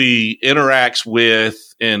Adobe interacts with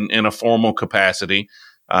in a formal capacity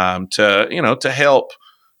to help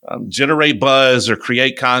generate buzz or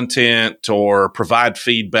create content or provide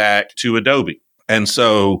feedback to Adobe. And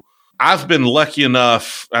so I've been lucky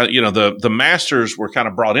enough, the masters were kind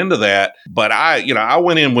of brought into that, but I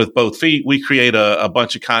went in with both feet. We create a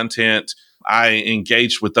bunch of content. I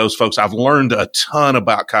engaged with those folks. I've learned a ton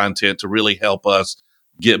about content to really help us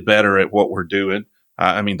get better at what we're doing.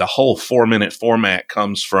 The whole 4-minute format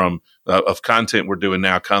comes from of content we're doing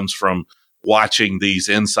now comes from watching these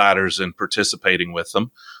insiders and participating with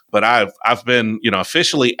them. But I've been,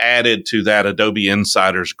 officially added to that Adobe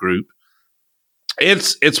Insiders group.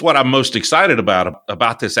 It's what I'm most excited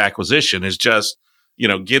about this acquisition is just,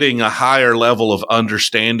 getting a higher level of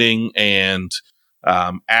understanding and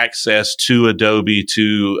access to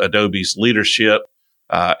Adobe's leadership,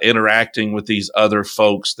 interacting with these other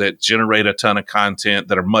folks that generate a ton of content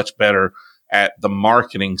that are much better at the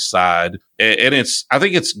marketing side. And I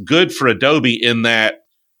think it's good for Adobe in that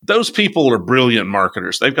those people are brilliant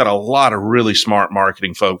marketers. They've got a lot of really smart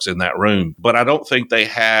marketing folks in that room, but I don't think they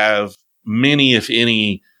have many, if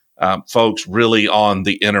any, folks really on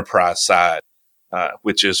the enterprise side,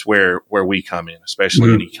 which is where we come in,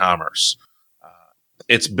 especially in e-commerce.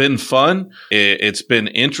 It's been fun. It's been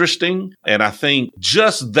interesting. And I think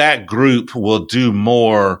just that group will do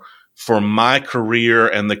more for my career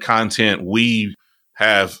and the content we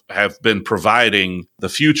have been providing, the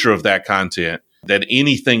future of that content, than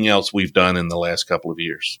anything else we've done in the last couple of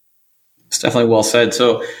years. It's definitely well said.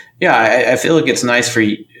 So, yeah, I feel like it's nice for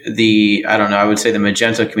I would say the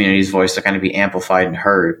Magento community's voice to kind of be amplified and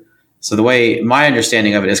heard. So the way my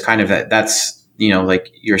understanding of it is kind of that's,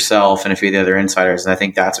 like yourself and a few of the other insiders. And I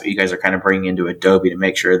think that's what you guys are kind of bringing into Adobe to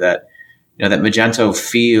make sure that, that Magento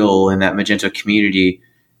feel and that Magento community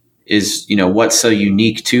is, what's so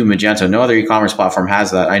unique to Magento. No other e-commerce platform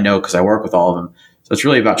has that. I know because I work with all of them. So it's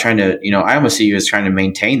really about trying to, I almost see you as trying to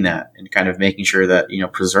maintain that and kind of making sure that,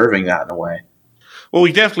 preserving that in a way. Well,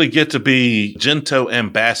 we definitely get to be Magento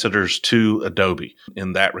ambassadors to Adobe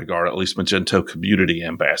in that regard, at least Magento community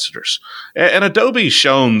ambassadors. And Adobe's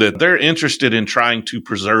shown that they're interested in trying to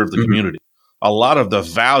preserve the community. A lot of the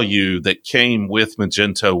value that came with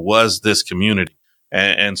Magento was this community.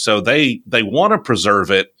 And so they want to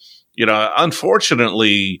preserve it.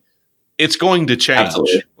 Unfortunately, it's going to change.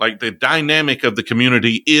 Absolutely. Like the dynamic of the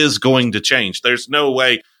community is going to change. There's no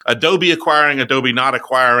way Adobe acquiring, Adobe not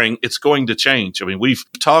acquiring, it's going to change. I mean, we've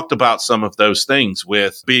talked about some of those things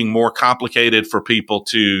with being more complicated for people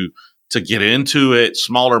to get into it.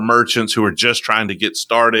 Smaller merchants who are just trying to get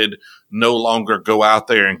started no longer go out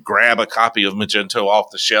there and grab a copy of Magento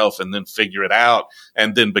off the shelf and then figure it out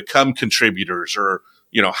and then become contributors or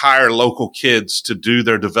hire local kids to do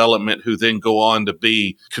their development who then go on to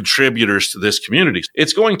be contributors to this community.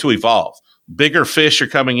 It's going to evolve. Bigger fish are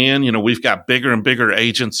coming in. We've got bigger and bigger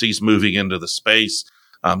agencies moving into the space,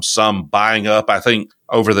 some buying up. I think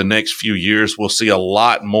over the next few years, we'll see a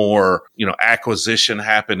lot more, acquisition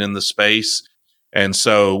happen in the space. And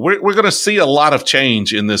so we're going to see a lot of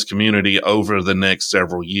change in this community over the next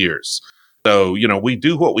several years. So, we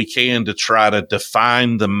do what we can to try to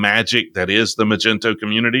define the magic that is the Magento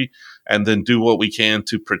community and then do what we can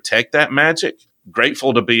to protect that magic.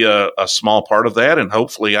 Grateful to be a small part of that. And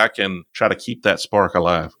hopefully I can try to keep that spark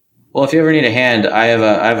alive. Well, if you ever need a hand, I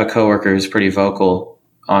have a coworker who's pretty vocal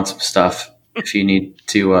on some stuff. If you need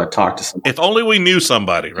to talk to someone. If only we knew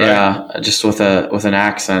somebody, right? Yeah, just with an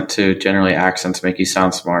accent too. Generally, accents make you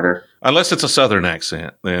sound smarter. Unless it's a Southern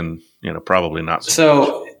accent, then probably not.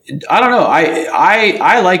 So I don't know.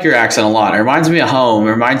 I like your accent a lot. It reminds me of home.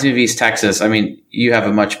 It reminds me of East Texas. I mean, you have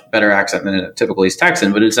a much better accent than a typical East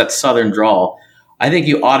Texan, but it's that Southern drawl. I think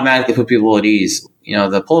you automatically put people at ease.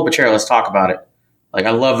 The pull up a chair. Let's talk about it. Like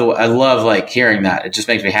I love like hearing that. It just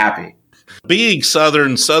makes me happy. Being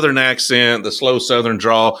Southern accent, the slow Southern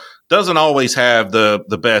drawl doesn't always have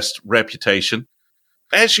the best reputation.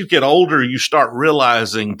 As you get older, you start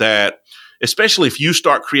realizing that, especially if you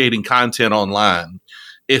start creating content online,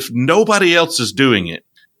 if nobody else is doing it,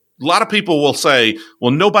 a lot of people will say,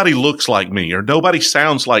 well, nobody looks like me or nobody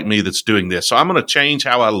sounds like me that's doing this. So I'm going to change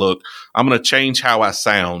how I look. I'm going to change how I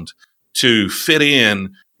sound to fit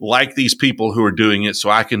in like these people who are doing it so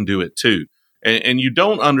I can do it too. And you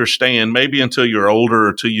don't understand, maybe until you're older or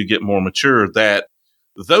until you get more mature, that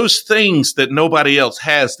those things that nobody else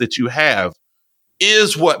has that you have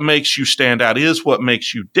is what makes you stand out, is what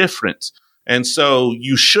makes you different. And so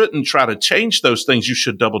you shouldn't try to change those things. You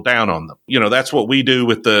should double down on them. That's what we do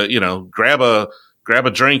with the, grab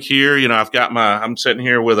a drink here. I'm sitting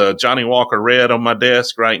here with a Johnny Walker Red on my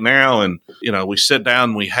desk right now. And, we sit down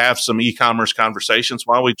and we have some e-commerce conversations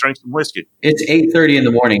while we drink some whiskey. It's 8:30 in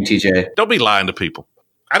the morning, TJ. Don't be lying to people.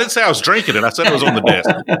 I didn't say I was drinking it. I said it was on the desk.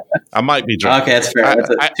 I might be drinking. Okay, that's fair.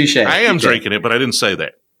 Touche. I am drinking it, but I didn't say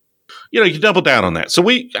that. You double down on that. So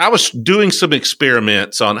I was doing some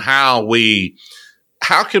experiments on how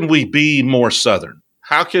can we be more Southern?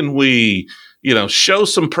 How can we, show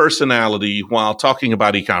some personality while talking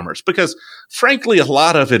about e-commerce? Because frankly, a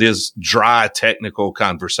lot of it is dry technical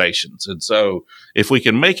conversations. And so if we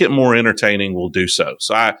can make it more entertaining, we'll do so.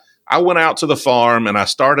 So I went out to the farm and I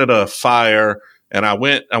started a fire and I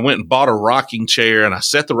went and bought a rocking chair and I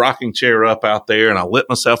set the rocking chair up out there and I lit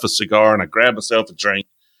myself a cigar and I grabbed myself a drink.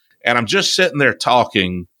 And I'm just sitting there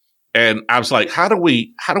talking and I was like, how do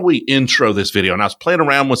we intro this video? And I was playing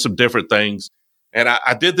around with some different things. And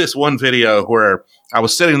I did this one video where I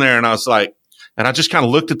was sitting there and I was like, and I just kind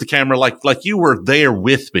of looked at the camera like you were there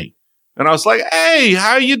with me. And I was like, hey,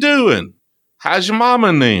 how you doing? How's your mama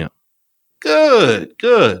and them? Good.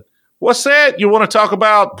 What's that? You want to talk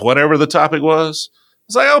about whatever the topic was? I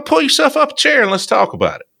was like, oh, pull yourself up a chair and let's talk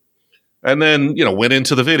about it. And then, went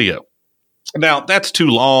into the video. Now, that's too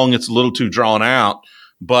long. It's a little too drawn out.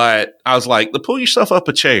 But I was like, pull yourself up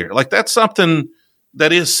a chair. Like, that's something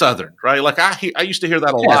that is Southern, right? Like, I used to hear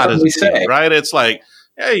that a lot as a kid, right? It's like,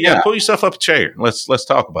 hey, pull yourself up a chair. Let's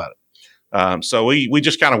talk about it. So we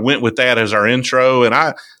just kind of went with that as our intro. And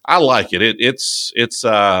I like it. It's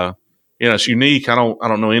unique. I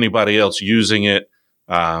don't know anybody else using it.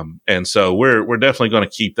 And so we're definitely going to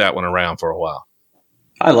keep that one around for a while.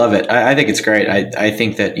 I love it. I think it's great. I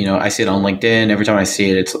think that, I see it on LinkedIn. Every time I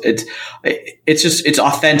see it, it's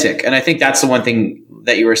authentic. And I think that's the one thing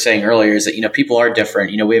that you were saying earlier is that, people are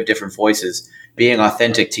different. We have different voices. Being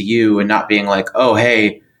authentic to you and not being like, oh,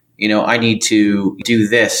 hey, I need to do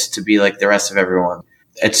this to be like the rest of everyone.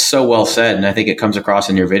 It's so well said, and I think it comes across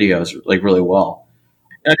in your videos like really well.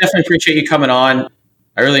 And I definitely appreciate you coming on.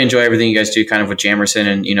 I really enjoy everything you guys do kind of with Jamerson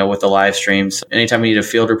and, with the live streams. Anytime you need a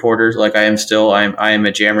field reporter, like I am a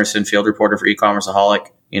Jamerson field reporter for E-commerceaholic.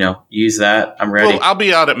 Use that. I'm ready. Well, I'll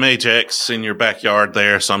be out at Magex in your backyard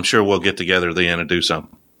there, so I'm sure we'll get together then and do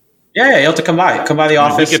something. Yeah, you'll have to come by. Come by the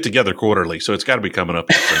office. We get together quarterly, so it's got to be coming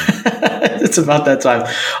up soon. It's about that time.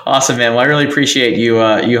 Awesome, man. Well, I really appreciate you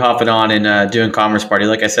hopping on and doing Commerce Party.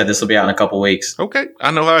 Like I said, this will be out in a couple weeks. Okay.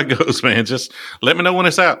 I know how it goes, man. Just let me know when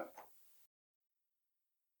it's out.